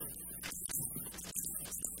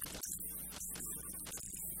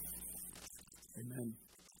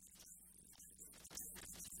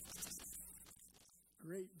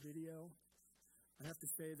have to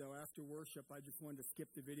say, though, after worship, I just wanted to skip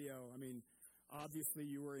the video. I mean, obviously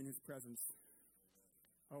you were in his presence.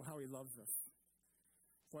 Oh, how he loves us.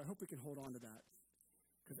 So I hope we can hold on to that,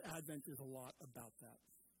 because Advent is a lot about that.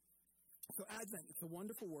 So Advent, it's a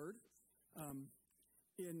wonderful word.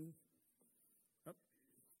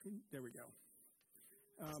 There we go.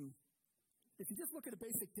 If you just look at a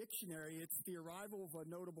basic dictionary, it's the arrival of a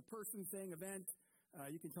notable person, thing, event.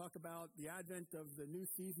 You can talk about the advent of the new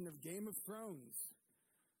season of Game of Thrones.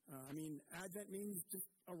 Advent means just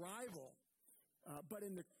arrival. But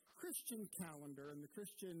in the Christian calendar, in the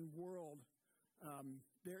Christian world,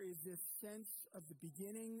 there is this sense of the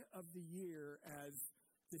beginning of the year as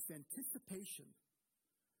this anticipation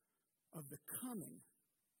of the coming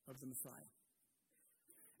of the Messiah.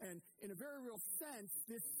 And in a very real sense,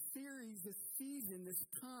 this series, this season, this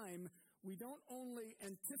time, we don't only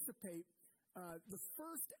anticipate the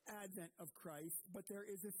first advent of Christ, but there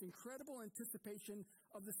is this incredible anticipation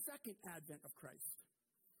of the second advent of Christ.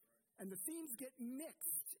 And the themes get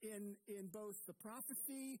mixed in both the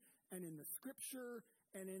prophecy and in the scripture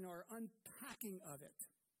and in our unpacking of it.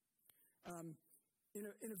 In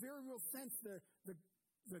a very real sense,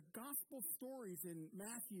 the gospel stories in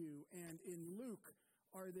Matthew and in Luke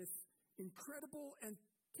are this incredible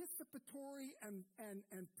anticipatory and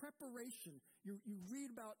preparation. You read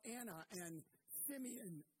about Anna and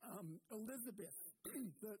Simeon, Elizabeth,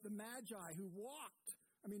 the Magi who walked,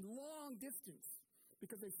 long distance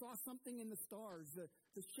because they saw something in the stars,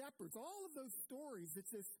 the shepherds, all of those stories.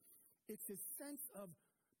 It's this sense of,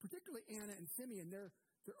 particularly Anna and Simeon, they're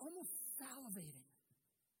almost salivating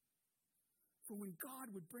for when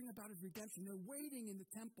God would bring about his redemption. They're waiting in the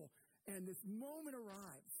temple, and this moment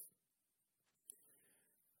arrives.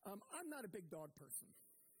 I'm not a big dog person.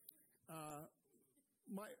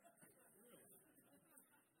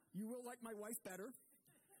 You will like my wife better.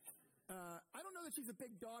 I don't know that she's a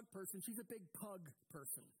big dog person. She's a big pug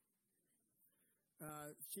person.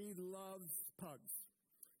 She loves pugs.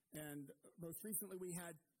 And most recently we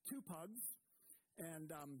had 2 pugs. And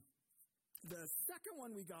the second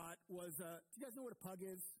one we got was, do you guys know what a pug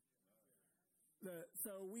is?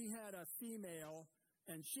 So we had a female,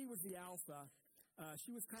 and she was the alpha.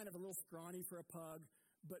 She was kind of a little scrawny for a pug.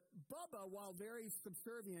 But Bubba, while very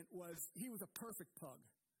subservient, he was a perfect pug.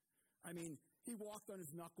 He walked on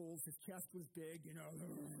his knuckles. His chest was big,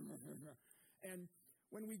 And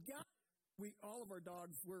when all of our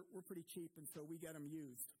dogs, we're pretty cheap, and so we get them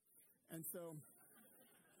used. And so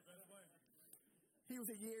he was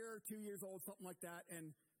a year, 2 years old, something like that,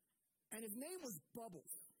 and his name was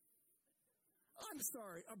Bubbles. I'm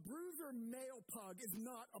sorry, a bruiser male pug is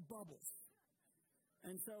not a Bubbles.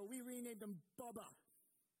 And so we renamed him Bubba.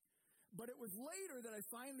 But it was later that I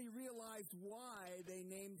finally realized why they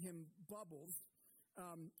named him Bubbles.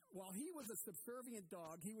 While he was a subservient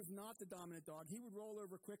dog, he was not the dominant dog. He would roll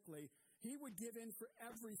over quickly. He would give in for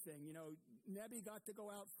everything. Nebby got to go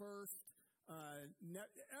out first.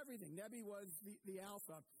 Everything. Nebby was the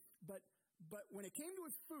alpha. But when it came to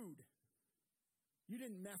his food, you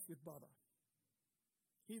didn't mess with Bubba.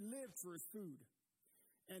 He lived for his food.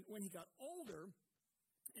 And when he got older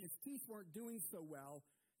and his teeth weren't doing so well,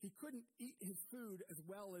 he couldn't eat his food as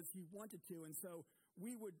well as he wanted to. And so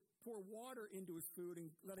we would pour water into his food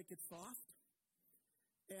and let it get soft.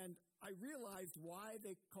 And I realized why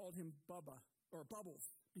they called him Bubba or Bubbles,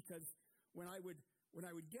 because when I would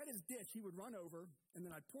get his dish, he would run over, and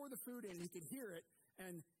then I'd pour the food in, and he could hear it,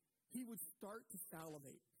 and he would start to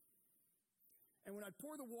salivate. And when I'd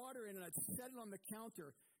pour the water in and I'd set it on the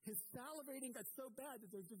counter, his salivating got so bad that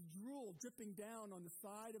there's just drool dripping down on the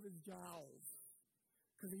side of his jowls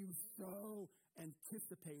because he was so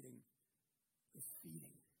anticipating this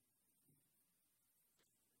feeding.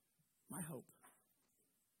 My hope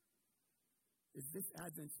is this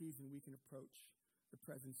Advent season we can approach the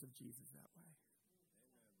presence of Jesus that way.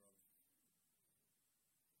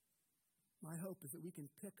 Amen, brother. My hope is that we can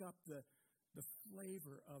pick up the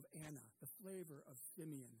flavor of Anna, the flavor of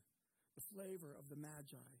Simeon, the flavor of the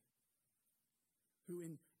Magi, who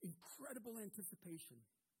in incredible anticipation,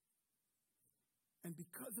 and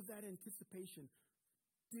because of that anticipation,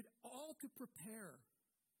 did all to prepare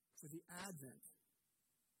for the advent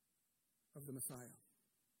of the Messiah.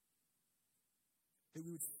 That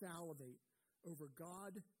we would salivate over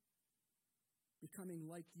God becoming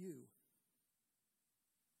like you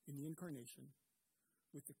in the incarnation,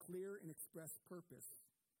 with the clear and express purpose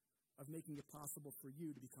of making it possible for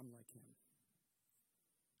you to become like him.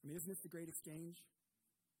 Isn't this the great exchange?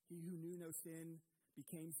 He who knew no sin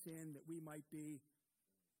became sin that we might be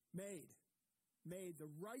made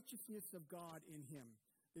the righteousness of God in him.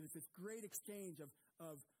 It is this great exchange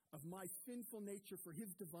of of my sinful nature for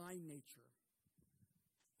his divine nature.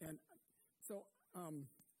 And so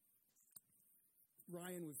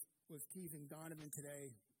Ryan was teasing Donovan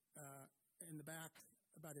today in the back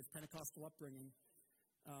about his Pentecostal upbringing.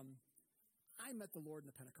 I met the Lord in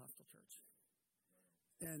the Pentecostal church.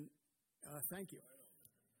 And thank you.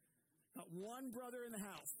 Not one brother in the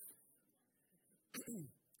house.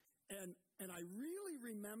 And I really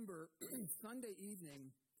remember Sunday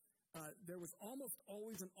evening, there was almost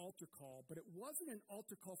always an altar call, but it wasn't an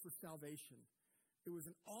altar call for salvation. It was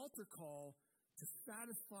an altar call to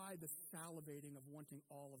satisfy the salivating of wanting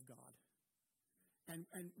all of God. And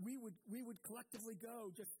we would collectively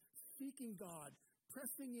go just seeking God,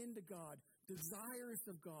 pressing into God, desirous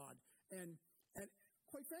of God. And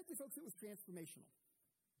quite frankly, folks, it was transformational.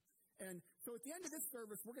 And so at the end of this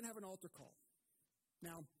service, we're going to have an altar call.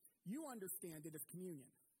 Now, you understand it as communion.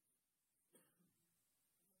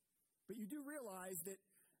 But you do realize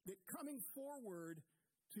that coming forward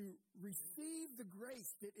to receive the grace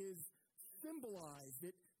that is symbolized,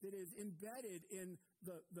 that is embedded in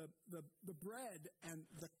the bread and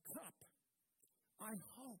the cup, I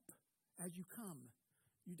hope as you come,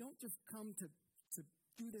 you don't just come to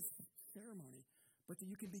do this ceremony, but that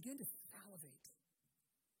you can begin to salivate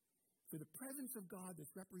for the presence of God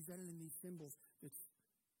that's represented in these symbols that's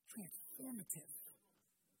transformative.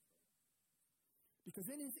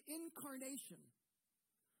 Because in his incarnation,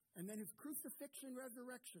 and then his crucifixion,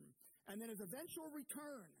 resurrection, and then his eventual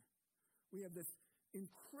return, we have this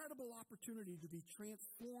incredible opportunity to be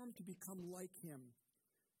transformed, to become like him.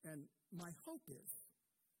 And my hope is,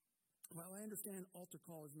 while I understand altar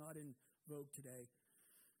call is not in vogue today,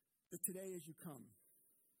 that today as you come.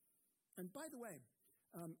 And by the way,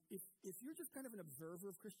 if you're just kind of an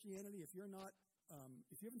observer of Christianity, if you're not,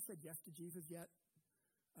 if you haven't said yes to Jesus yet,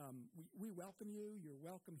 we welcome you. You're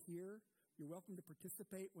welcome here. You're welcome to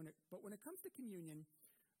participate. But when it comes to communion,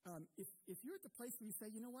 if you're at the place where you say,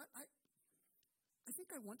 you know what, I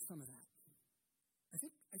think I want some of that. I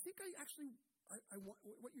think I actually want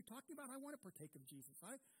what you're talking about. I want to partake of Jesus.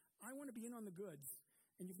 I want to be in on the goods.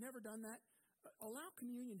 And you've never done that. Allow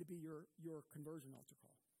communion to be your conversion altar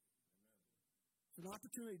call. It's an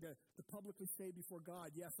opportunity to publicly say before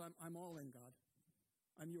God, yes, I'm all in, God.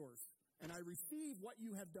 I'm yours. And I receive what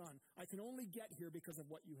you have done. I can only get here because of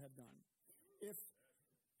what you have done.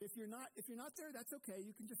 If you're not there, that's okay.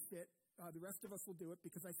 You can just sit. The rest of us will do it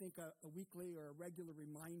because I think a weekly or a regular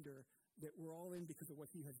reminder that we're all in because of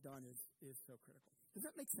what he has done is so critical. Does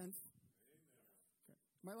that make sense? Okay.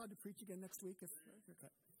 Am I allowed to preach again next week?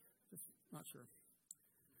 Okay. Just not sure.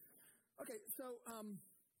 Okay, so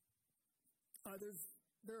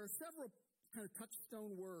there are several kind of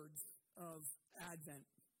touchstone words of Advent.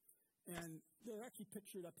 And they're actually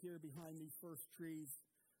pictured up here behind these first trees.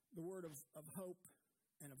 The word of hope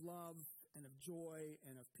and of love and of joy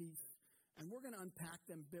and of peace. And we're going to unpack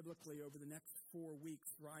them biblically over the next 4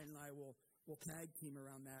 weeks. Ryan and I will tag team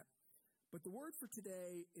around that. But the word for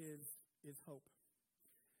today is hope.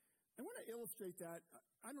 I want to illustrate that.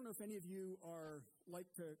 I don't know if any of you like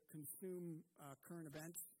to consume current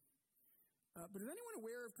events. But is anyone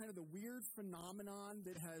aware of kind of the weird phenomenon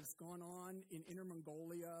that has gone on in Inner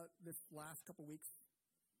Mongolia this last couple weeks?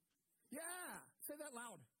 Yeah, say that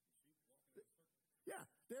loud. Yeah,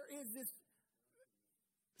 there is this.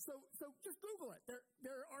 So just Google it.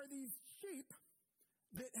 There are these sheep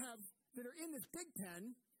that are in this pig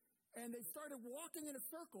pen, and they started walking in a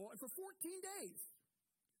circle, and for 14 days,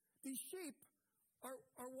 these sheep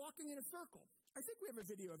are walking in a circle. I think we have a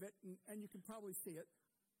video of it, and you can probably see it.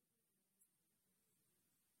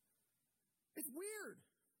 It's weird.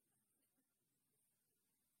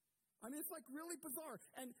 I mean, it's like really bizarre.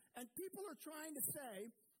 And people are trying to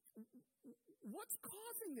say, what's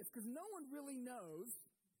causing this? Because no one really knows.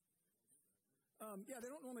 They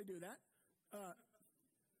don't normally do that.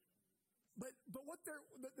 But what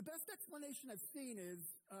the best explanation I've seen is,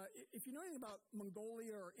 if you know anything about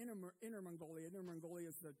Mongolia or Inner Mongolia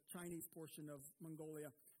is the Chinese portion of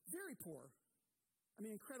Mongolia, very poor. I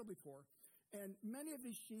mean, incredibly poor. And many of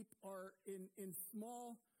these sheep are in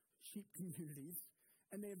small sheep communities,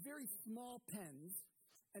 and they have very small pens,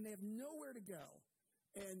 and they have nowhere to go.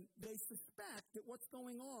 And they suspect that what's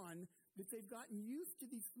going on, that they've gotten used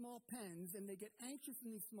to these small pens, and they get anxious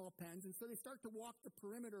in these small pens, and so they start to walk the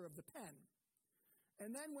perimeter of the pen.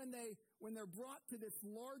 And then when they're brought to this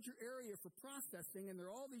larger area for processing, and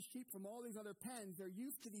there are all these sheep from all these other pens, they're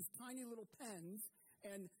used to these tiny little pens,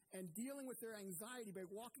 and dealing with their anxiety by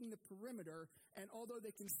walking the perimeter. And although they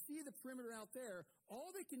can see the perimeter out there, all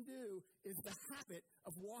they can do is the habit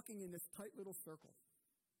of walking in this tight little circle.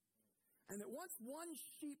 And that once one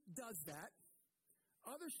sheep does that,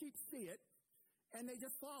 Other sheep see it, and they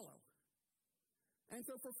just follow. And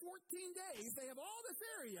so for 14 days, they have all this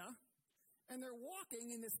area, and they're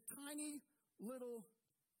walking in this tiny little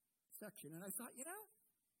section. And I thought,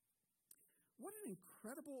 what an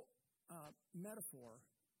incredible metaphor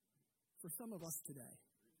for some of us today.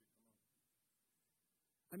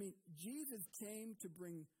 I mean, Jesus came to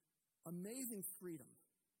bring amazing freedom.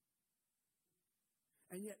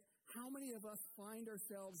 And yet, how many of us find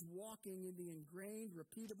ourselves walking in the ingrained,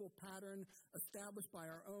 repeatable pattern established by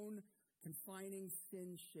our own confining,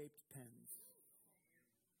 sin-shaped pens?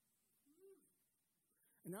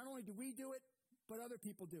 And not only do we do it, but other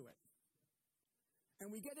people do it.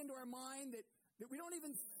 And we get into our mind that we don't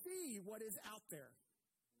even see what is out there.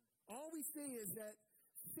 All we see is that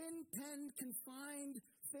sin-penned, confined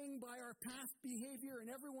thing by our past behavior, and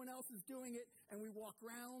everyone else is doing it, and we walk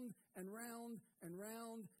round and round and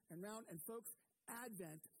round and round. And folks,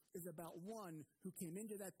 Advent is about one who came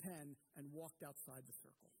into that pen and walked outside the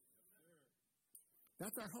circle.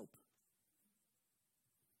 That's our hope.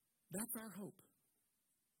 That's our hope.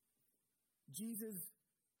 Jesus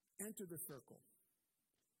entered the circle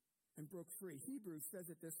and broke free. Hebrews says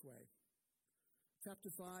it this way. Chapter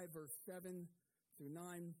 5, verse 7 through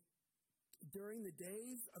 9. During the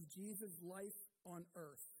days of Jesus' life on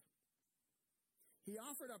earth, he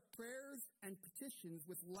offered up prayers and petitions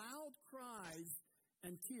with loud cries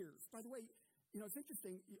and tears. By the way, it's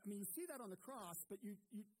interesting. I mean, you see that on the cross, but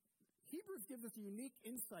Hebrews gives us a unique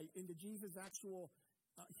insight into Jesus' actual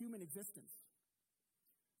human existence.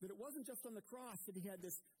 That it wasn't just on the cross that he had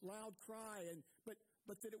this loud cry,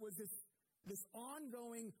 but that it was this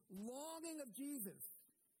ongoing longing of Jesus,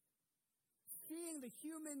 seeing the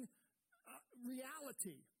human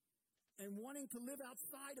reality and wanting to live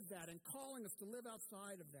outside of that and calling us to live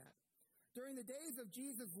outside of that. During the days of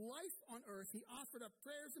Jesus' life on earth, he offered up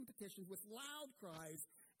prayers and petitions with loud cries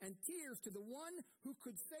and tears to the one who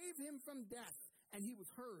could save him from death, and he was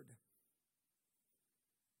heard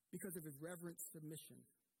because of his reverent submission.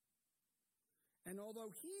 And although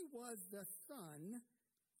he was the Son,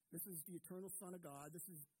 this is the eternal Son of God, this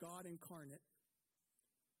is God incarnate,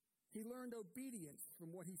 he learned obedience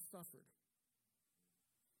from what he suffered.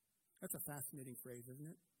 That's a fascinating phrase, isn't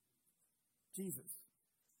it? Jesus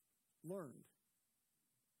learned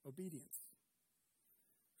obedience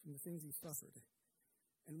from the things he suffered.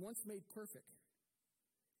 And once made perfect,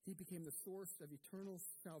 he became the source of eternal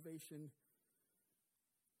salvation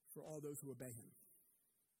for all those who obey him.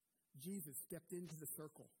 Jesus stepped into the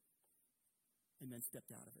circle and then stepped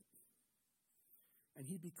out of it. And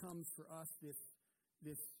he becomes for us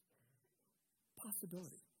this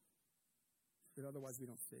possibility that otherwise we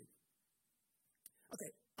don't see. Okay,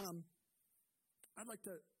 I'd like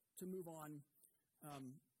to move on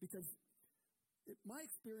because my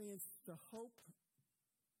experience, the hope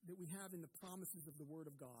that we have in the promises of the Word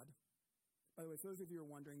of God. By the way, for those of you who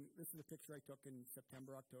are wondering, this is a picture I took in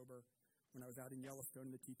September, October, when I was out in Yellowstone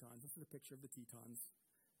in the Tetons. This is a picture of the Tetons,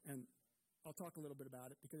 and I'll talk a little bit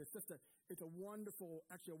about it because it's a wonderful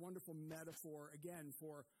metaphor again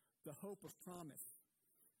for the hope of promise.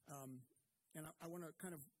 And I want to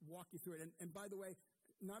kind of walk you through it. And by the way,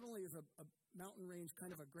 not only is a mountain range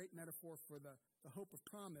kind of a great metaphor for the hope of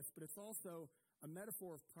promise, but it's also a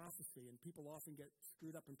metaphor of prophecy. And people often get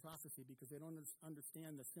screwed up in prophecy because they don't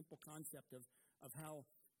understand the simple concept of how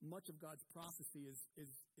much of God's prophecy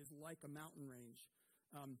is like a mountain range.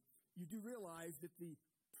 You do realize that the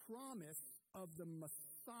promise of the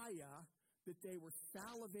Messiah that they were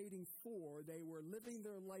salivating for, they were living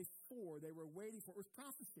their life for, they were waiting for, it was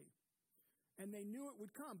prophecy. And they knew it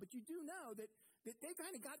would come. But you do know that they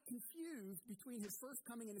kind of got confused between his first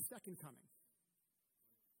coming and his second coming.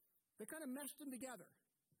 They kind of meshed them together.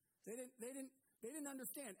 They didn't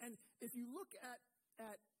understand. And if you look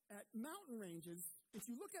at mountain ranges, if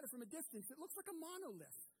you look at it from a distance, it looks like a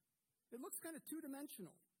monolith. It looks kind of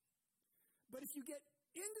two-dimensional. But if you get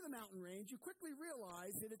into the mountain range, you quickly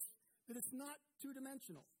realize that it's not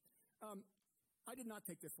two-dimensional. I did not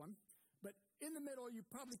take this one. But in the middle, you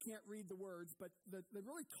probably can't read the words, but the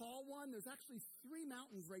really tall one, there's actually 3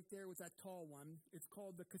 mountains right there with that tall one. It's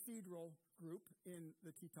called the Cathedral Group in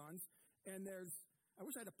the Tetons. And I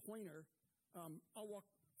wish I had a pointer.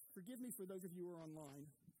 Forgive me for those of you who are online.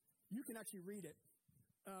 You can actually read it.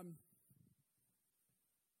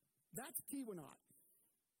 That's Tiwanaut.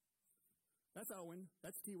 That's Owen.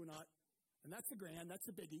 That's Tiwanaut. And that's the Grand. That's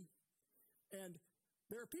the biggie. And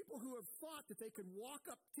there are people who have thought that they could walk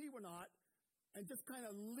up Tiwanaut and just kind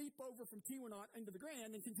of leap over from Tiwanaut into the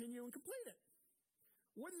Grand and continue and complete it.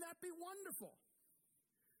 Wouldn't that be wonderful?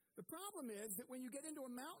 The problem is that when you get into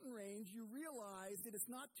a mountain range, you realize that it's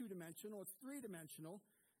not two-dimensional, it's three-dimensional.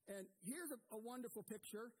 And here's a wonderful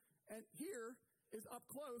picture, and here is up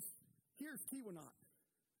close, here's Keweenaw.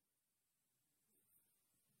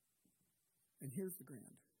 And here's the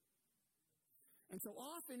Grand. And so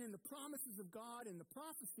often in the promises of God and the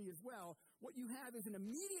prophecy as well, what you have is an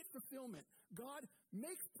immediate fulfillment. God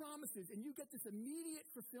makes promises, and you get this immediate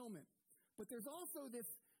fulfillment. But there's also this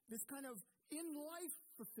kind of in-life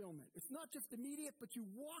fulfillment. It's not just immediate, but you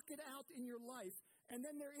walk it out in your life. And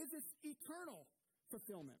then there is this eternal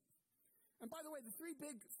fulfillment. And by the way, the three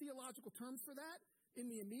big theological terms for that,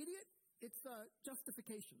 in the immediate, it's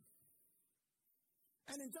justification.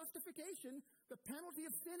 And in justification, the penalty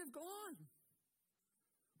of sin is gone.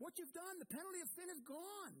 What you've done, the penalty of sin is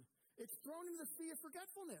gone. It's thrown into the sea of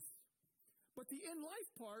forgetfulness. But the in-life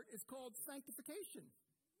part is called sanctification.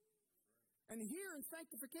 And here in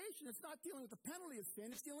sanctification, it's not dealing with the penalty of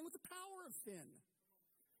sin, it's dealing with the power of sin.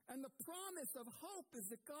 And the promise of hope is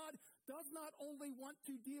that God does not only want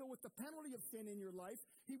to deal with the penalty of sin in your life,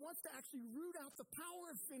 He wants to actually root out the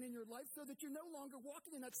power of sin in your life so that you're no longer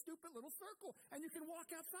walking in that stupid little circle and you can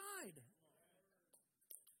walk outside.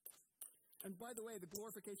 And by the way, the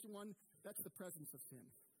glorification one, that's the presence of sin.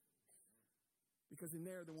 Because in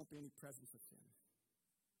there won't be any presence of sin.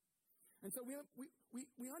 And so we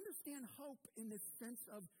understand hope in this sense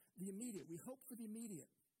of the immediate. We hope for the immediate.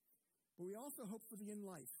 But we also hope for the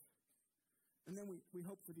in-life. And then we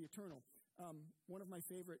hope for the eternal. One of my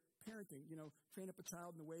favorite parenting, train up a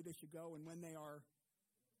child in the way they should go, and when they are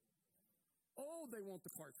old, they won't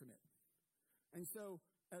depart from it. And so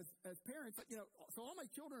as parents, so all my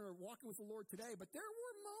children are walking with the Lord today, but there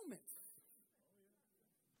were moments.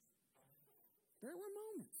 There were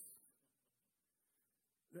moments.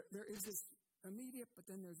 There is this immediate, but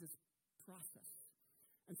then there's this process.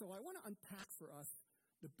 And so I want to unpack for us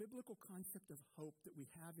the biblical concept of hope that we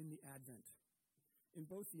have in the Advent, in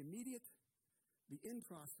both the immediate, the in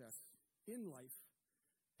process, in life,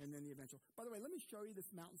 and then the eventual. By the way, let me show you this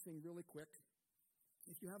mountain thing really quick.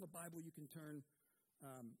 If you have a Bible, you can turn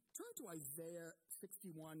to Isaiah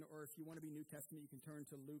 61, or if you want to be New Testament, you can turn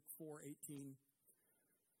to Luke 4:18.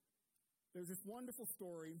 There's this wonderful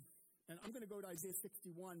story, and I'm going to go to Isaiah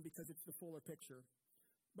 61 because it's the fuller picture.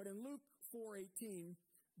 But in Luke 4:18,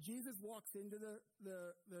 Jesus walks into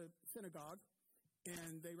the synagogue,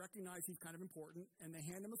 and they recognize he's kind of important, and they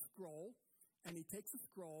hand him a scroll, and he takes the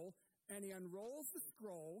scroll, and he unrolls the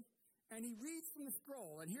scroll, and he reads from the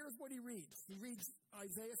scroll. And here's what he reads. He reads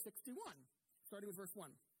Isaiah 61, starting with verse 1.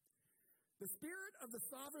 The Spirit of the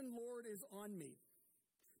Sovereign Lord is on me,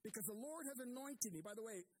 because the Lord has anointed me. By the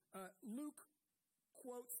way, Luke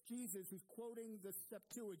quotes Jesus, who's quoting the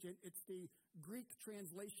Septuagint. It's the Greek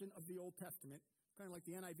translation of the Old Testament, kind of like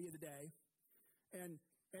the NIV of the day. And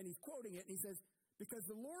he's quoting it, and he says, because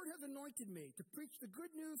the Lord has anointed me to preach the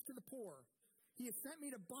good news to the poor. He has sent me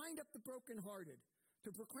to bind up the brokenhearted, to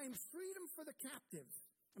proclaim freedom for the captives.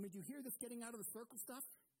 I mean, do you hear this getting out of the circle stuff?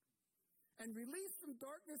 And release from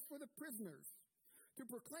darkness for the prisoners, to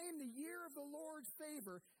proclaim the year of the Lord's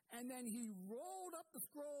favor. And then he rolled up the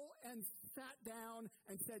scroll and sat down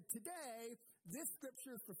and said, today, this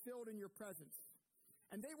scripture is fulfilled in your presence.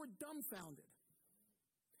 And they were dumbfounded.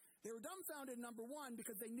 They were dumbfounded, number one,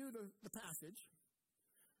 because they knew the passage.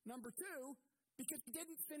 Number two, because he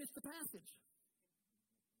didn't finish the passage.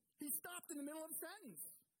 He stopped in the middle of a sentence.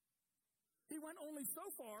 He went only so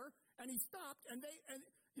far, and he stopped, and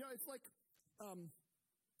it's like,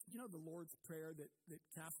 the Lord's Prayer that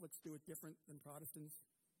Catholics do it different than Protestants.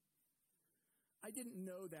 I didn't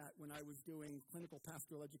know that when I was doing clinical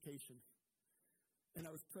pastoral education. And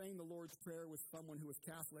I was praying the Lord's Prayer with someone who was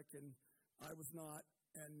Catholic, and I was not.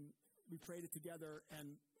 And we prayed it together,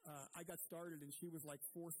 and I got started, and she was like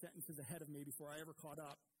 4 sentences ahead of me before I ever caught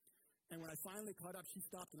up. And when I finally caught up, she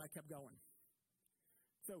stopped, and I kept going.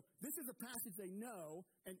 So this is a passage they know,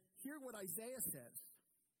 and hear what Isaiah says.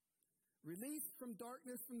 Release from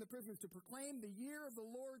darkness from the prisoners, to proclaim the year of the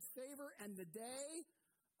Lord's favor and the day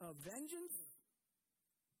of vengeance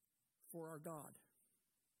for our God.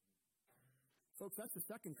 Folks, that's the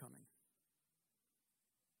second coming.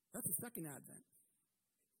 That's the second Advent.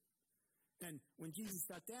 And when Jesus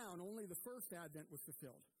sat down, only the first Advent was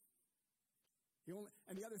fulfilled.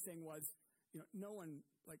 And the other thing was, no one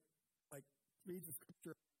like reads the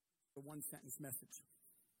scripture a one-sentence message.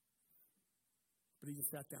 But he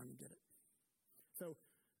just sat down and did it. So,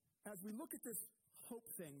 as we look at this hope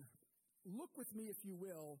thing, look with me, if you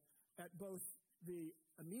will, at both the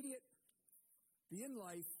immediate, the in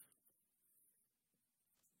life,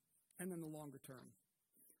 and then the longer term.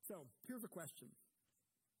 So, here's a question.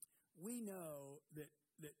 We know that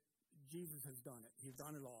Jesus has done it. He's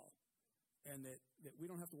done it all. And that we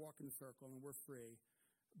don't have to walk in the circle and we're free.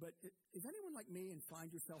 But is anyone like me and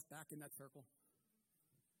find yourself back in that circle?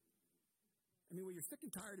 I mean, where you're sick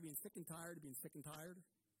and tired of being sick and tired of being sick and tired?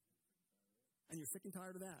 And you're sick and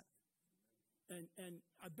tired of that. And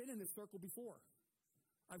I've been in this circle before.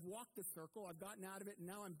 I've walked this circle. I've gotten out of it, and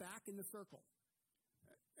now I'm back in the circle.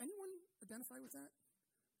 Anyone identify with that?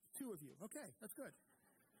 2 of you. Okay, that's good.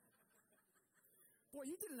 Boy,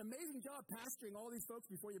 you did an amazing job pastoring all these folks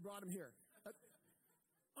before you brought them here.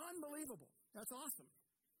 Unbelievable. That's awesome.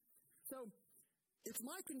 So, it's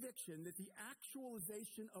my conviction that the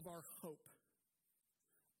actualization of our hope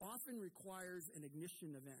often requires an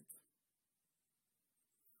ignition event.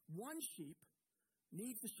 One sheep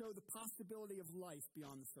needs to show the possibility of life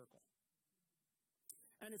beyond the circle.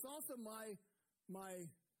 And it's also my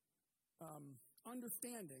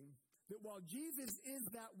understanding that while Jesus is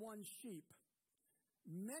that one sheep,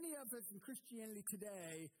 many of us in Christianity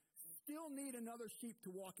today still need another sheep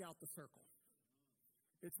to walk out the circle.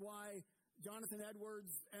 It's why Jonathan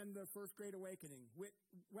Edwards and the First Great Awakening,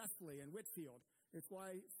 Wesley and Whitefield, it's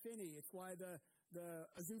why Finney, it's why the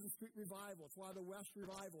Azusa Street Revival, it's why the Welsh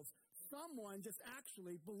Revivals. Someone just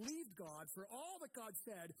actually believed God for all that God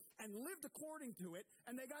said and lived according to it,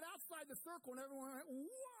 and they got outside the circle and everyone went,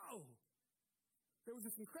 whoa! There was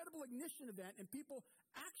this incredible ignition event, and people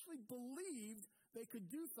actually believed they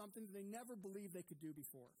could do something that they never believed they could do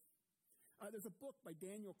before. There's a book by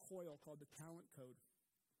Daniel Coyle called The Talent Code.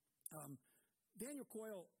 Daniel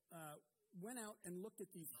Coyle went out and looked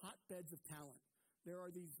at these hotbeds of talent. There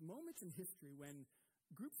are these moments in history when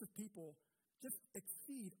groups of people just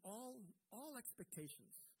exceed all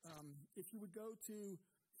expectations. If you would go to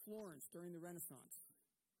Florence during the Renaissance,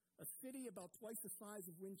 a city about twice the size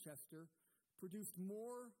of Winchester produced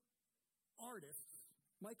more artists,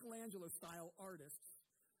 Michelangelo-style artists,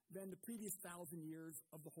 than the previous 1,000 years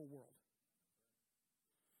of the whole world.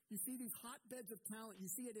 You see these hotbeds of talent.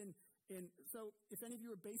 You see it so if any of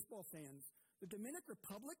you are baseball fans, the Dominican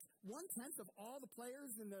Republic, 1/10 of all the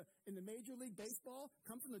players in the Major League Baseball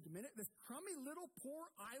come from this crummy little poor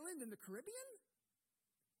island in the Caribbean?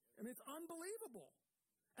 I mean, it's unbelievable.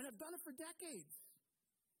 And I've done it for decades.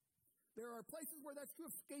 There are places where that's true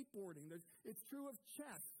of skateboarding. It's true of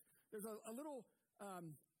chess. There's a little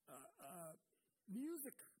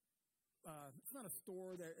music. It's not a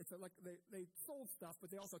store. It's like they sold stuff,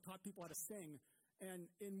 but they also taught people how to sing. And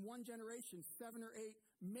in one generation, 7 or 8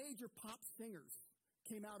 major pop singers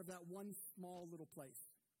came out of that one small little place.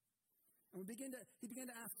 And he began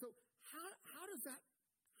to ask, so how does that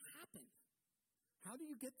happen? How do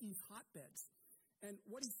you get these hotbeds? And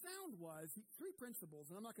what he found was 3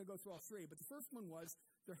 principles, and I'm not going to go through all 3, but the first one was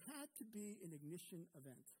there had to be an ignition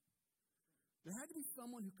event. There had to be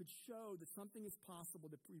someone who could show that something is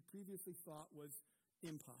possible that we previously thought was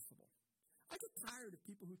impossible. I get tired of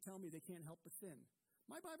people who tell me they can't help but sin.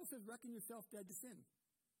 My Bible says, reckon yourself dead to sin.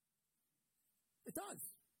 It does.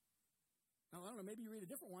 Now, I don't know, maybe you read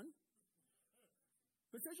a different one.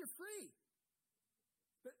 But it says you're free.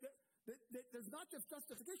 There's not just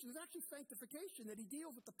justification, there's actually sanctification, that he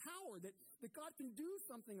deals with the power, that God can do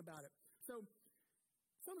something about it. So,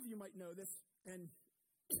 some of you might know this, and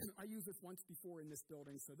I used this once before in this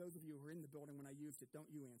building, so those of you who are in the building when I used it,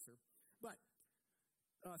 don't you answer. But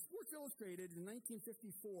Sports Illustrated in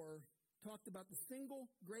 1954 talked about the single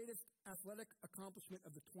greatest athletic accomplishment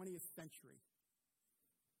of the 20th century.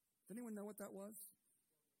 Does anyone know what that was?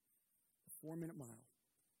 The 4-minute mile.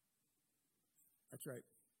 That's right.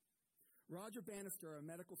 Roger Bannister, a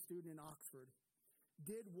medical student in Oxford,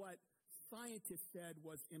 did what scientists said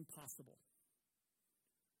was impossible.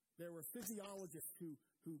 There were physiologists who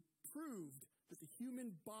proved that the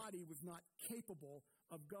human body was not capable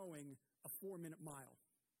of going a 4-minute mile.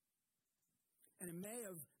 And in May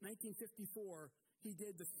of 1954, he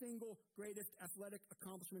did the single greatest athletic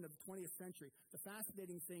accomplishment of the 20th century. The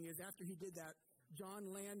fascinating thing is, after he did that, John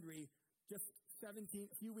Landry, just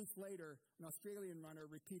a few weeks later, an Australian runner,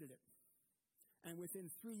 repeated it. And within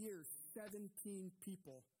 3 years, 17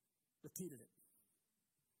 people repeated it.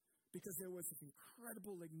 Because there was this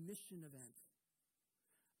incredible ignition event.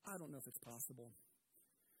 I don't know if it's possible.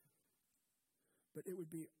 But it would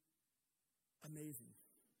be amazing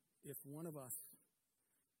if one of us,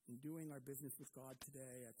 in doing our business with God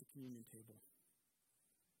today at the communion table,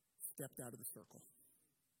 stepped out of the circle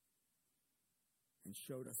and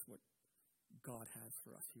showed us what God has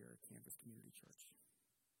for us here at Campus Community Church.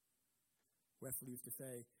 Wesley used to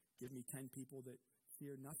say, give me 10 people that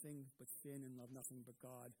fear nothing but sin and love nothing but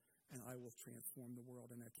God, and I will transform the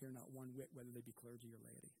world, and I care not one whit whether they be clergy or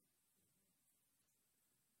laity.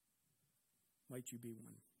 Might you be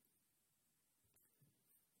one?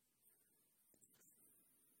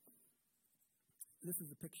 This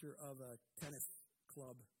is a picture of a tennis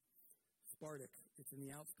club, Spartak. It's in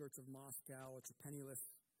the outskirts of Moscow. It's a penniless,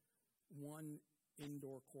 one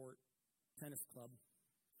indoor court tennis club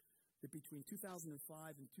that between 2005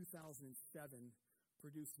 and 2007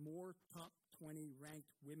 produced more top 20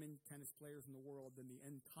 ranked women tennis players in the world than the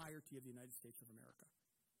entirety of the United States of America.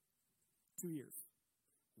 2 years,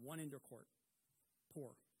 one indoor court,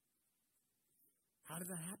 poor. How did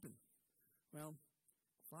that happen? Well,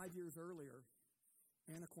 5 years earlier,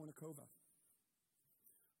 Anna Kournikova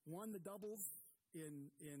won the doubles in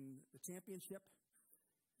the championship,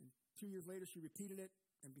 and 2 years later she repeated it,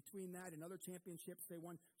 and between that and other championships they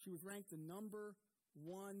won. She was ranked the number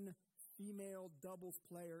one female doubles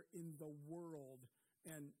player in the world,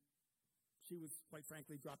 and she was, quite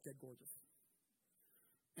frankly, drop-dead gorgeous.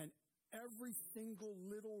 And every single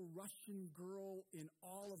little Russian girl in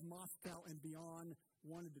all of Moscow and beyond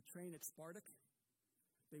wanted to train at Spartak.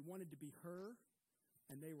 They wanted to be her,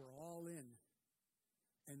 and they were all in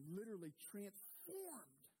and literally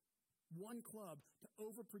transformed one club to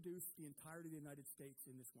overproduce the entirety of the United States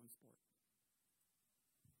in this one sport.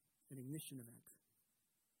 An ignition event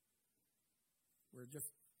where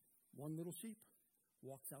just one little sheep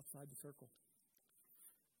walks outside the circle,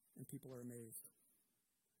 and people are amazed.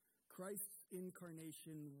 Christ's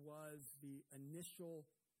incarnation was the initial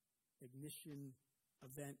ignition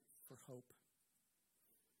event for hope.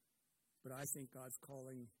 But I think God's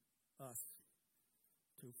calling us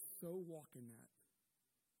to so walk in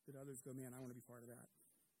that others go, man, I want to be part of that.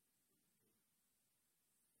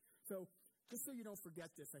 So, just so you don't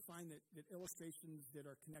forget this, I find that illustrations that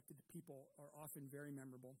are connected to people are often very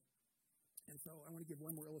memorable. And so I want to give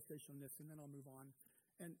one more illustration on this, and then I'll move on.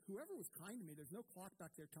 And whoever was kind to me, there's no clock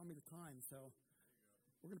back there telling me the time, so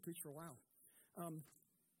we're going to preach for a while.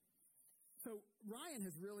 So Ryan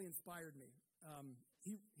has really inspired me.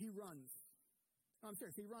 He runs. I'm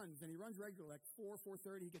serious, he runs, and he runs regularly, like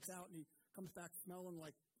 4:30. He gets out, and he comes back smelling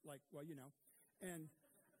like well, you know. And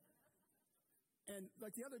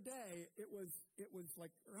like the other day, it was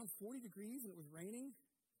like around 40 degrees, and it was raining,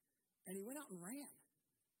 and he went out and ran.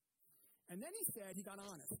 And then he said, he got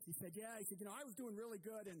honest. He said, I was doing really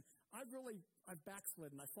good, and I've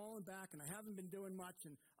backslidden. I've fallen back, and I haven't been doing much,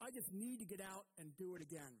 and I just need to get out and do it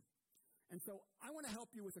again. And so I want to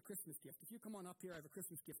help you with a Christmas gift. If you come on up here, I have a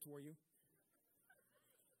Christmas gift for you.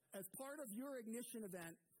 As part of your ignition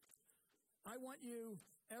event, I want you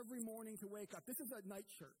every morning to wake up. This is a night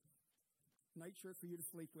shirt for you to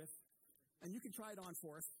sleep with. And you can try it on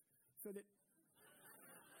for us so that...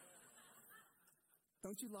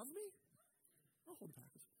 Don't you love me? I'll hold the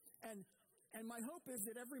package. And my hope is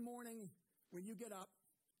that every morning when you get up,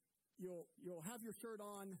 you'll have your shirt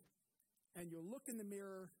on, and you'll look in the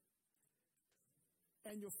mirror,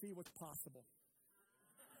 and you'll see what's possible.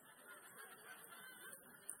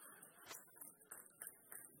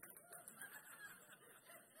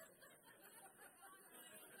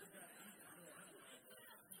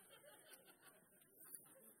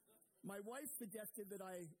 My wife suggested that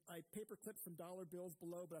I paperclip some dollar bills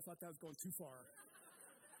below, but I thought that was going too far.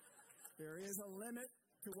 There is a limit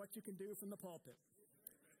to what you can do from the pulpit.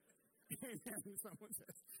 Someone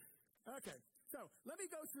says. Okay, so let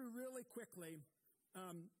me go through really quickly.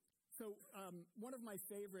 One of my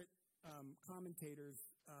favorite commentators,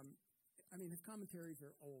 his commentaries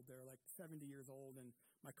are old. They're like 70 years old, and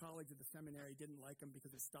my colleagues at the seminary didn't like them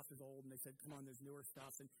because his stuff is old, and they said, come on, there's newer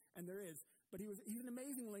stuff, and there is. But he's an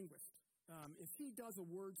amazing linguist. If he does a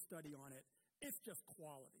word study on it, it's just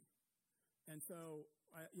quality. And so,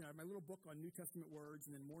 I have my little book on New Testament words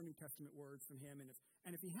and then more New Testament words from him. And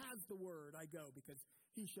if he has the word, I go because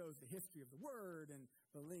he shows the history of the word and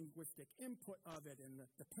the linguistic input of it and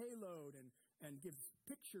the payload and gives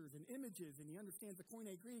pictures and images, and he understands the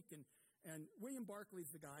Koine Greek. And William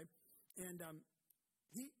Barclay's the guy. And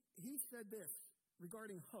he said this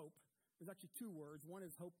regarding hope. There's actually two words. One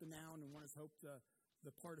is hope the noun, and one is hope the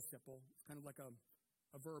participle. It's kind of like a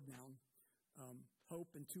verb noun,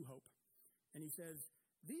 hope and to hope. And he says,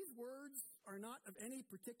 these words are not of any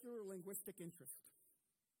particular linguistic interest.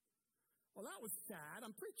 Well, that was sad.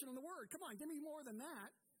 I'm preaching on the word. Come on, give me more than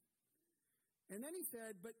that. And then he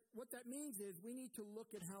said, but what that means is we need to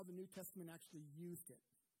look at how the New Testament actually used it.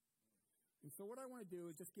 And so what I want to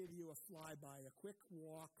do is just give you a flyby, a quick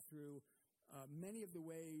walk through many of the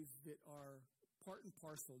ways that are part and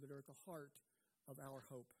parcel, that are at the heart of our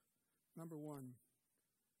hope. Number one,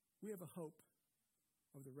 we have a hope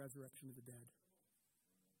of the resurrection of the dead.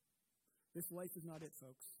 This life is not it,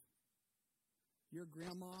 folks. Your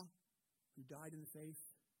grandma who died in the faith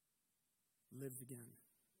lives again.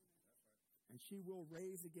 And she will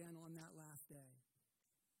raise again on that last day.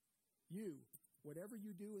 You whatever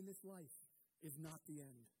you do in this life is not the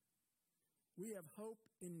end. We have hope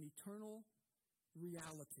in an eternal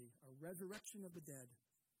reality, a resurrection of the dead,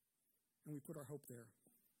 and we put our hope there.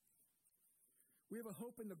 We have a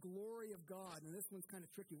hope in the glory of God, and this one's kind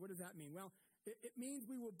of tricky. What does that mean? Well, it means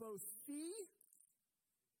we will both see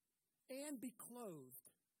and be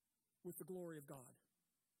clothed with the glory of God.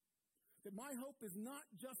 That my hope is not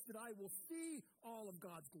just that I will see all of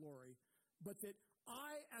God's glory, but that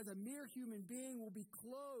I, as a mere human being, will be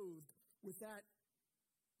clothed with that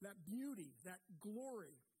beauty, that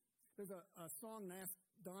glory. There's a song, and I asked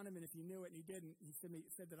Donovan if he knew it, and he didn't. He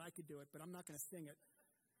said that I could do it, but I'm not going to sing it.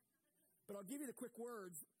 But I'll give you the quick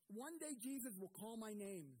words. One day Jesus will call my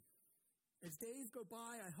name. As days go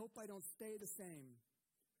by, I hope I don't stay the same.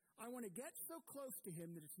 I want to get so close to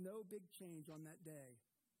him that it's no big change on that day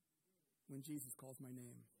when Jesus calls my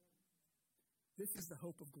name. This is the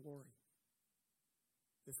hope of glory.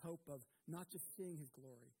 This hope of not just seeing his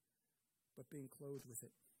glory, but being clothed with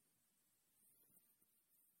it.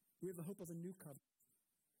 We have the hope of a new covenant.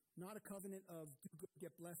 Not a covenant of do good,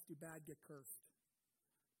 get blessed, do bad, get cursed.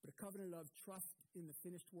 But a covenant of trust in the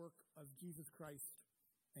finished work of Jesus Christ,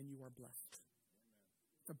 and you are blessed.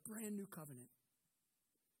 It's a brand new covenant.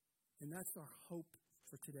 And that's our hope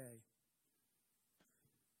for today.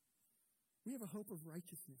 We have a hope of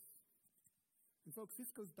righteousness. And folks, this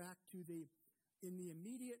goes back to in the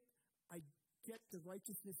immediate, I get the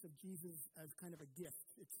righteousness of Jesus as kind of a gift.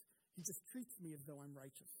 He just treats me as though I'm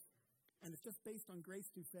righteous. And it's just based on grace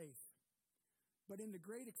through faith. But in the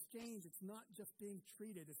great exchange, it's not just being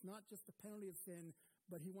treated. It's not just the penalty of sin,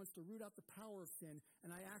 but he wants to root out the power of sin. And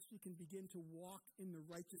I actually can begin to walk in the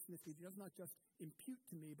righteousness. He does not just impute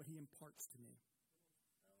to me, but he imparts to me.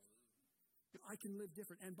 I can live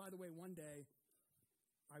different. And by the way, one day,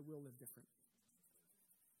 I will live different.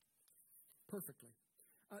 Perfectly.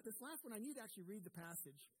 This last one, I need to actually read the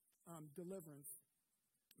passage, deliverance,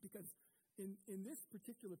 because in this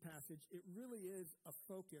particular passage, it really is a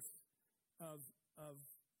focus of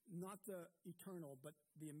not the eternal, but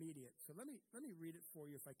the immediate. So let me read it for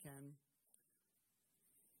you if I can.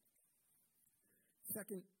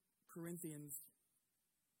 2 Corinthians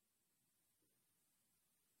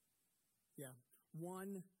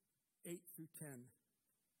 1, 8 through 10.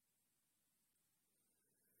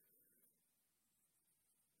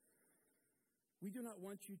 We do not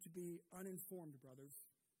want you to be uninformed, brothers,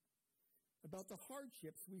 about the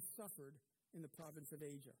hardships we suffered in the province of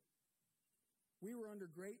Asia. We were under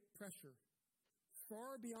great pressure,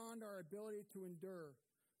 far beyond our ability to endure,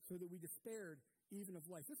 so that we despaired even of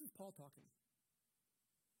life. This is Paul talking.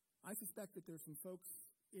 I suspect that there's some folks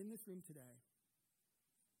in this room today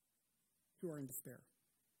who are in despair.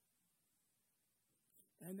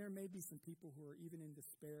 And there may be some people who are even in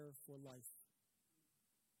despair for life.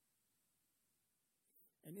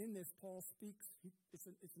 And in this, Paul speaks, it's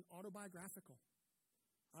an autobiographical.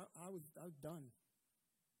 I was done.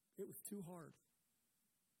 It was too hard.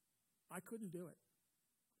 I couldn't do it.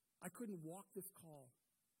 I couldn't walk this call.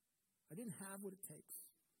 I didn't have what it takes.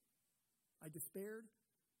 I despaired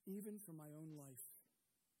even from my own life.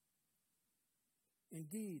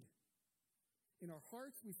 Indeed, in our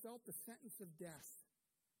hearts we felt the sentence of death.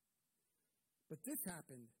 But this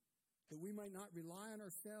happened that we might not rely on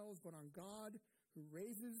ourselves, but on God who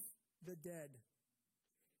raises the dead.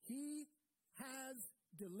 He has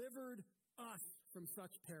delivered us from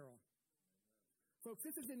such peril. Folks,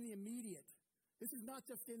 this is in the immediate. This is not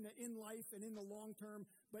just in life and in the long term,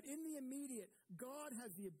 but in the immediate. God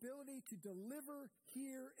has the ability to deliver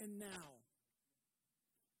here and now.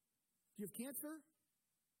 Do you have cancer?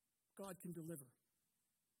 God can deliver.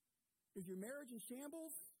 Is your marriage in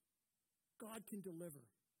shambles? God can deliver.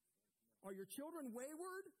 Are your children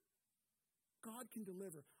wayward? God can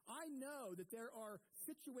deliver. I know that there are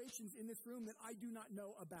situations in this room that I do not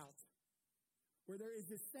know about, where there is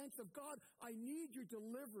this sense of, God, I need your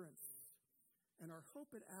deliverance. And our hope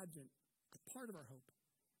at Advent, a part of our hope,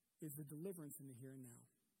 is the deliverance in the here and now.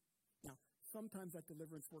 Now, sometimes that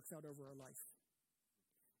deliverance works out over our life,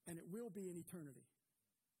 and it will be in eternity.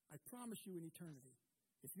 I promise you in eternity.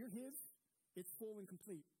 If you're His, it's full and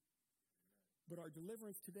complete. But our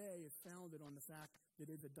deliverance today is founded on the fact that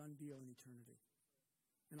it is a done deal in eternity.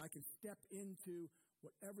 And I can step into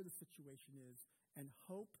whatever the situation is and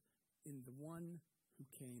hope in the one who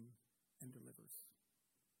came and delivers.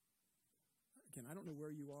 Again, I don't know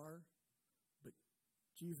where you are, but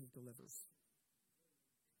Jesus delivers.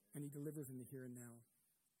 And He delivers in the here and now.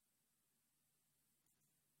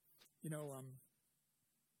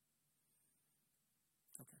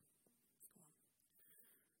 Okay.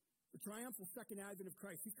 The triumphal second advent of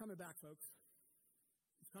Christ. He's coming back, folks.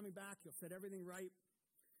 He's coming back. He'll set everything right.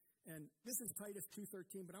 And this is Titus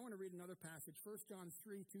 2:13, but I want to read another passage, 1 John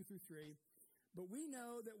 3:2-3. But we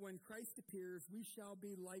know that when Christ appears, we shall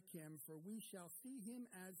be like him, for we shall see him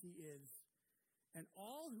as he is. And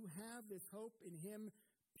all who have this hope in him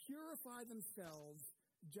purify themselves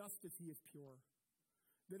just as he is pure.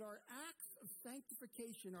 That our acts of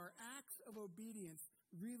sanctification, our acts of obedience,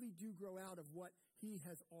 really do grow out of what he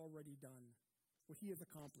has already done, what he has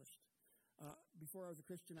accomplished. Before I was a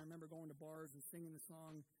Christian, I remember going to bars and singing the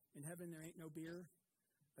song, "In Heaven There Ain't No Beer."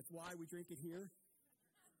 That's why we drink it here.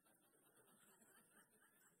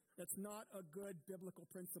 That's not a good biblical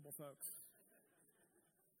principle, folks.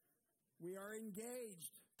 We are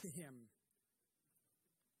engaged to him.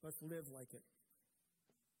 Let's live like it.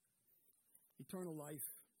 Eternal life.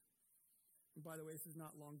 And by the way, this is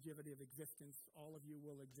not longevity of existence. All of you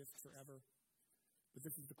will exist forever. But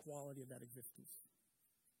this is the quality of that existence.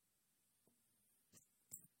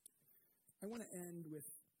 I want to end with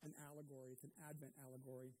an allegory. It's an Advent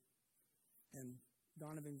allegory. And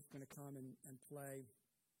Donovan's going to come and play.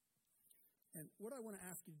 And what I want to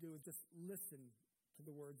ask you to do is just listen to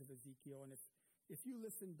the words of Ezekiel. And if you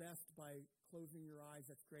listen best by closing your eyes,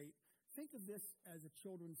 that's great. Think of this as a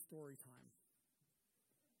children's story time.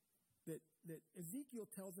 That Ezekiel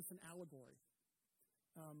tells us an allegory.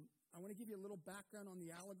 I want to give you a little background on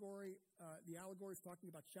the allegory. The allegory is talking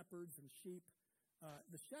about shepherds and sheep.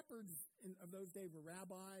 The shepherds of those days were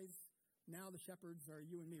rabbis. Now the shepherds are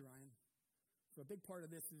you and me, Ryan. So a big part of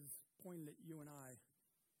this is pointed at you and I.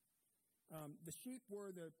 The sheep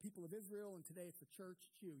were the people of Israel, and today it's the church.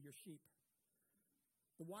 It's you, your sheep.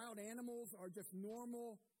 The wild animals are just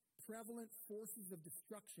normal, prevalent forces of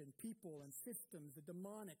destruction, people and systems, the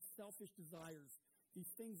demonic, selfish desires, these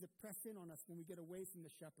things that press in on us when we get away from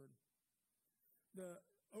the shepherd. The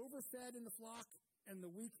overfed in the flock and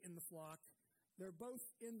the weak in the flock, they're both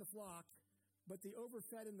in the flock, but the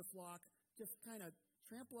overfed in the flock just kind of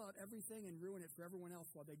trample out everything and ruin it for everyone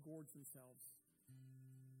else while they gorge themselves.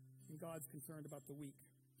 And God's concerned about the weak.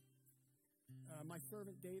 My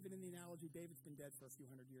servant David, in the analogy, David's been dead for a few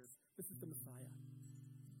hundred years. This is the Messiah.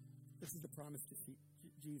 This is the promised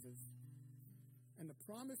Jesus. And the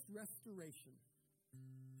promised restoration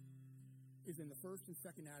is in the first and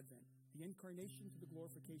second advent, the incarnation to the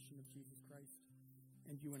glorification of Jesus Christ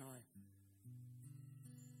and you and I.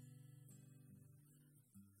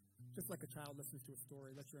 Just like a child listens to a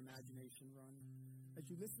story, let your imagination run. As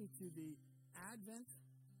you listen to the Advent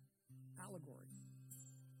allegory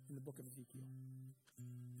in the book of Ezekiel.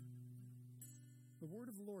 The word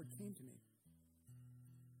of the Lord came to me.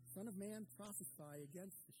 Son of man, prophesy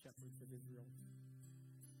against the shepherds of Israel.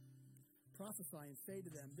 Prophesy and say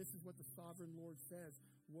to them, this is what the sovereign Lord says.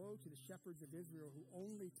 Woe to the shepherds of Israel who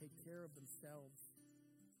only take care of themselves.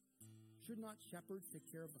 Should not shepherds take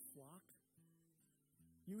care of the flock?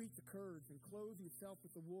 You eat the curds and clothe yourself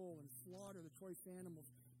with the wool and slaughter the choice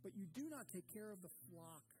animals, but you do not take care of the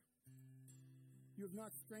flock. You have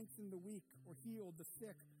not strengthened the weak or healed the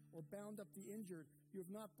sick or bound up the injured. You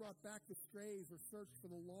have not brought back the strays or searched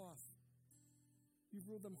for the lost. You've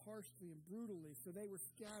ruled them harshly and brutally, so they were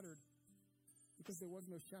scattered because there was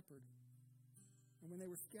no shepherd. And when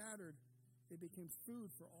they were scattered, they became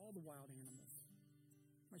food for all the wild animals.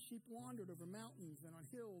 My sheep wandered over mountains and on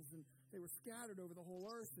hills, and they were scattered over the whole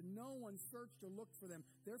earth, and no one searched or looked for them.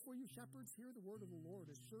 Therefore, you shepherds, hear the word of the Lord.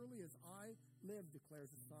 As surely as I live, declares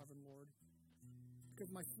the sovereign Lord,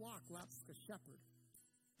 because my flock lacks a shepherd,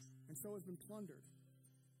 and so has been plundered,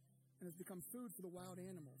 and has become food for the wild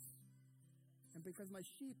animals. And because my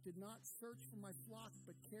sheep did not search for my flock,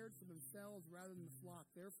 but cared for themselves rather than the flock,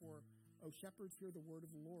 therefore, O shepherds, hear the word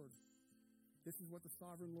of the Lord. This is what the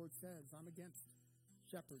sovereign Lord says. I'm against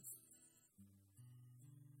shepherds,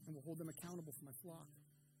 and will hold them accountable for my flock.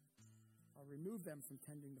 I'll remove them from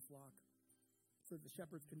tending the flock, so that the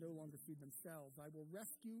shepherds can no longer feed themselves. I will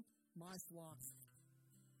rescue my flock.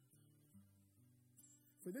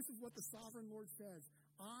 For this is what the sovereign Lord says.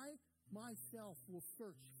 I myself will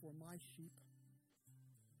search for my sheep,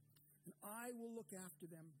 and I will look after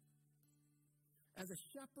them. As a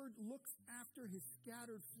shepherd looks after his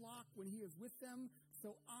scattered flock when he is with them,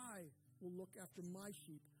 so I will look after my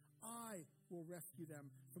sheep. I will rescue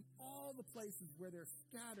them from all the places where they're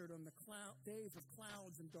scattered on the days of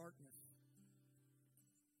clouds and darkness.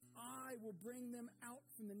 I will bring them out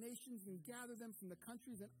from the nations and gather them from the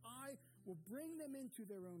countries, and I will bring them into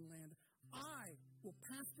their own land. I will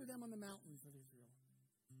pasture them on the mountains of Israel.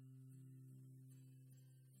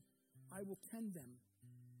 I will tend them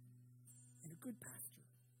in a good pasture.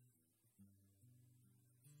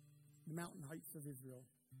 The mountain heights of Israel.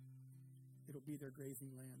 It'll be their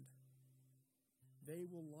grazing land. They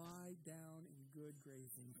will lie down in good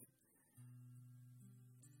grazing,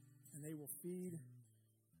 and they will feed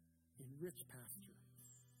in rich pasture.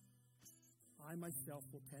 I myself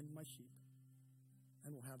will tend my sheep,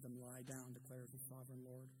 and will have them lie down, declares the sovereign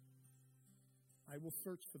Lord. I will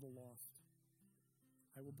search for the lost.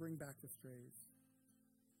 I will bring back the strays.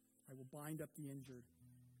 I will bind up the injured.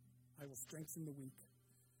 I will strengthen the weak.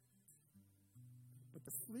 But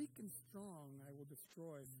the sleek and strong I will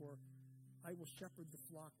destroy, for I will shepherd the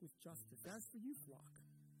flock with justice. As for you, flock,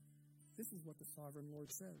 this is what the sovereign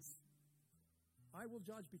Lord says. I will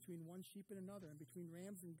judge between one sheep and another, and between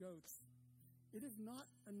rams and goats. It is not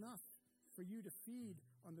enough for you to feed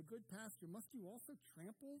on the good pasture. Must you also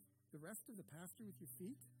trample the rest of the pasture with your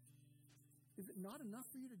feet? Is it not enough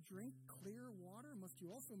for you to drink clear water? Must you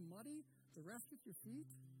also muddy the rest with your feet?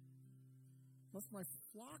 Must my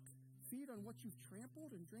flock feed on what you've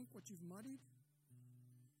trampled and drink what you've muddied?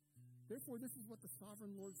 Therefore, this is what the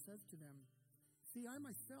sovereign Lord says to them. See, I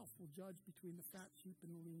myself will judge between the fat sheep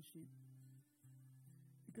and the lean sheep.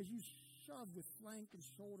 Because you shove with flank and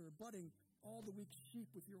shoulder, butting all the weak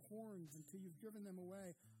sheep with your horns until you've driven them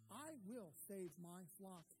away, I will save my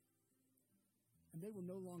flock, and they will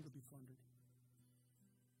no longer be plundered.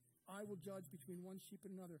 I will judge between one sheep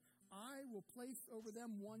and another. I will place over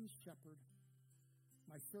them one shepherd,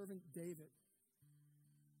 my servant David,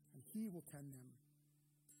 and he will tend them.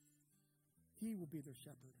 He will be their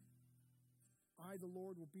shepherd. I, the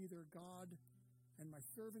Lord, will be their God, and my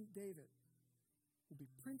servant David will be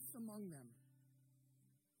prince among them,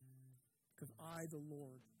 because I, the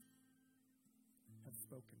Lord, have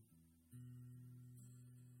spoken.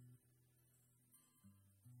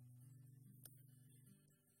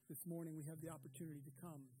 This morning we have the opportunity to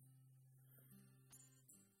come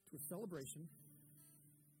to a celebration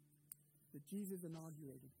that Jesus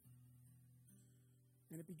inaugurated.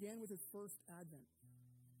 And it began with his first advent,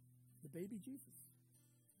 the baby Jesus,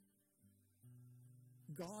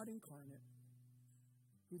 God incarnate,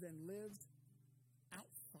 who then lived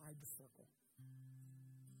outside the circle.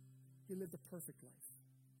 He lived a perfect life.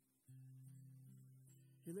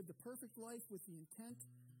 He lived a perfect life with the intent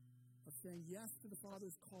of saying yes to the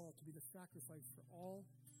Father's call to be the sacrifice for all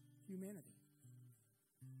humanity.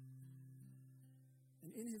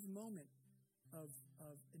 And in his moment of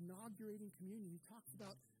inaugurating communion, he talks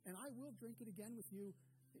about, and I will drink it again with you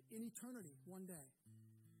in eternity one day.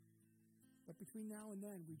 But between now and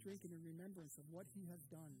then, we drink it in remembrance of what he has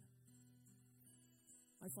done.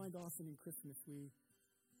 I find often in Christmas we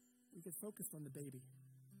get focused on the baby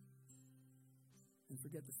and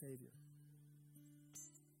forget the Savior.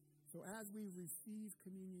 So as we receive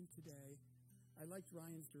communion today, I liked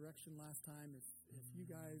Ryan's direction last time. If you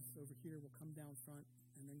guys over here will come down front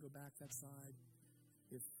and then go back that side.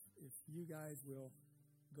 If you guys will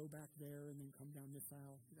go back there and then come down this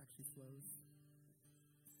aisle, it actually flows.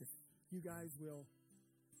 If you guys will,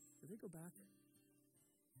 did they go back?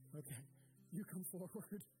 Okay. You come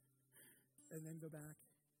forward and then go back.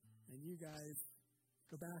 And you guys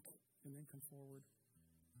go back and then come forward.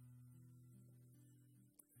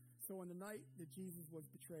 So on the night that Jesus was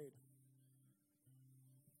betrayed,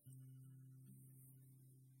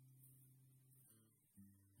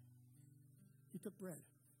 he took bread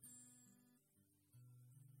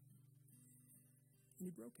and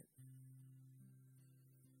he broke it.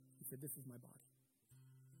 He said, "This is my body.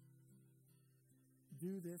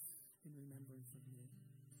 Do this in remembrance of me."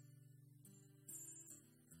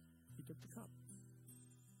 He took the cup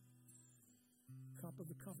of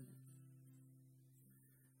the covenant.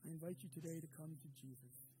 I invite you today to come to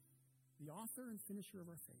Jesus, the author and finisher of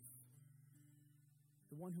our faith,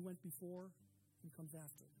 the one who went before and comes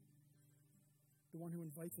after, the one who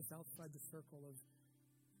invites us outside the circle of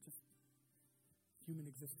just human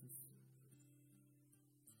existence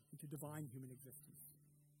into divine human existence.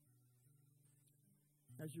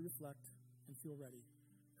 As you reflect and feel ready,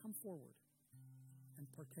 come forward and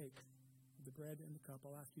partake of the bread and the cup.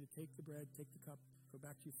 I'll ask you to take the bread, take the cup, go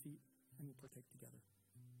back to your seat, and we'll partake together.